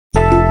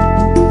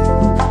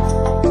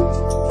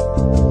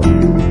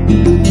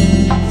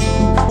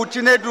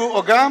Chinedu,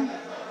 Ogah,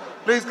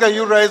 please can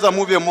you raise and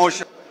move your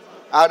motion?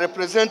 I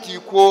represent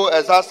Ikwo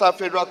Ezasa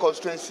Federal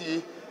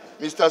Constituency.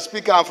 Mr.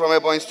 Speaker, I'm from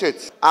Ebonyi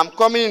State. I'm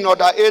coming in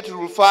Order 8,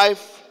 Rule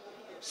 5,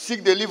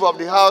 seek the leave of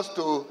the House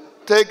to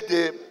take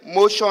the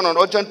motion on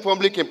urgent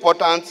public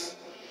importance,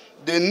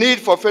 the need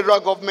for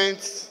federal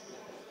government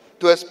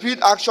to speed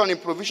action in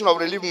provision of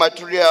relief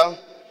material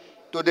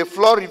to the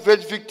flood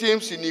ravaged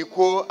victims in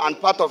Ikwo and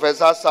part of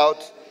Ezasa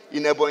South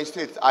in Ebonyi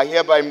State. I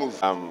hereby move.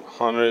 I'm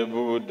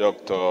Honorable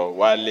Dr.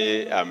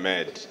 Wale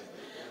Ahmed.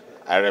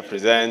 I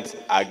represent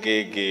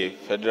Agege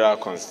Federal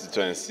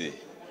Constituency.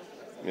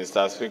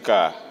 Mr.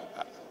 Speaker,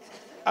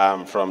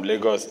 I'm from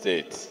Lagos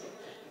State.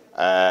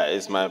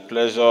 It's my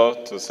pleasure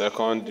to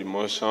second the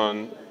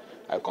motion.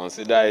 I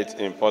consider it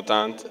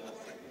important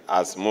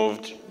as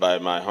moved by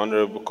my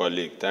honorable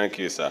colleague. Thank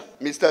you, sir.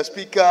 Mr.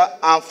 Speaker,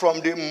 I'm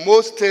from the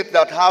most state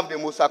that have the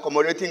most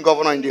accommodating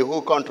governor in the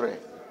whole country.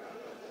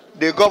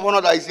 The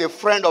governor that is a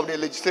friend of the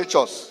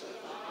legislatures.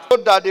 So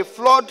that the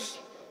flood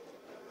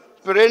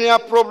perennial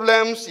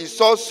problems is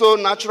also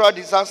natural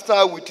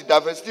disaster with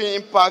devastating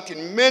impact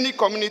in many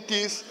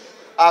communities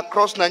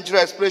across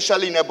Nigeria,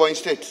 especially in Ebonyi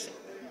State.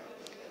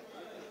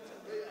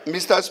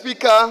 Mr.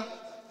 Speaker,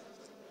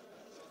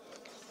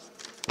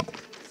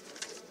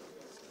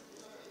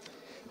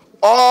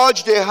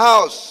 urge the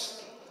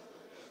House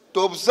to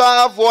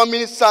observe 1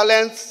 minute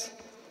silence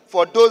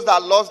for those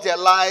that lost their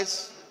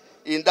lives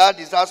in that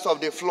disaster of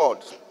the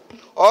flood.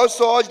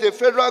 Also urge the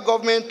federal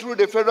government through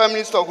the Federal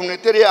Minister of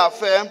Humanitarian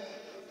Affairs,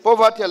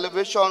 Poverty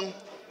Alleviation,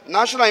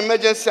 National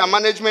Emergency and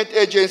Management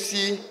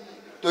Agency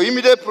to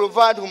immediately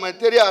provide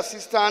humanitarian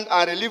assistance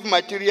and relief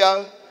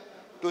material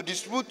to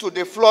distribute to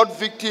the flood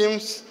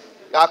victims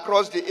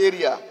across the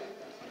area.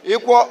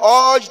 Equal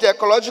urge the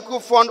Ecological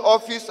Fund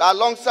Office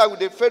alongside with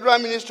the Federal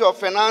Ministry of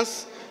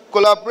Finance,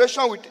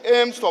 collaboration with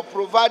aims of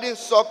providing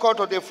succor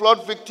to the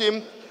flood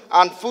victim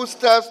and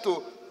footsteps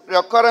to the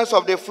occurrence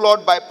of the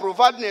flood by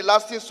providing a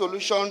lasting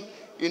solution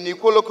in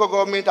Ikwo local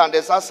government and the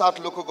Ezasa South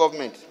local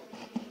government.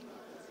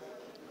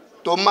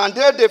 To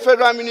mandate the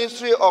Federal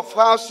Ministry of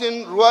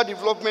Housing, Rural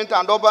Development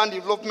and Urban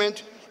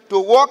Development to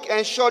work and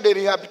ensure the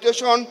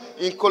rehabilitation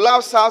in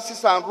collapsed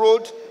houses and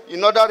roads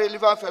in other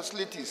relevant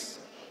facilities.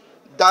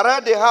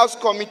 Direct the House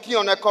Committee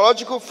on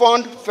Ecological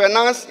Fund,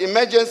 Finance,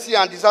 Emergency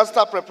and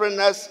Disaster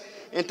Preparedness,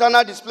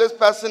 Internal Displaced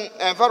Person,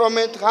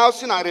 Environment,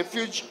 Housing and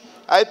Refuge,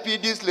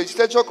 IPDs,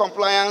 Legislature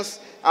Compliance,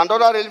 and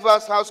other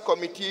relevant House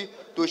Committee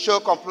to show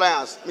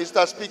compliance.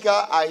 Mr.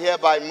 Speaker, I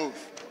hereby move.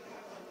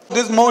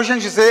 This motion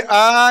should say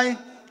aye.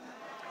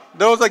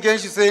 Those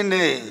against should say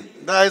nay.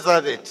 The ayes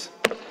have it.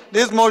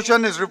 This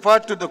motion is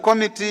referred to the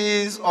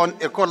Committees on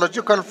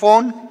Ecological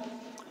Fund,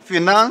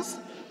 Finance,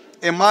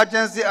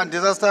 Emergency and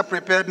Disaster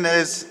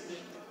Preparedness,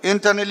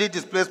 Internally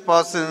Displaced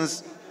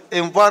Persons,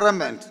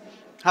 Environment,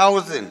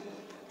 Housing,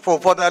 for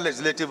further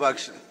legislative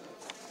action.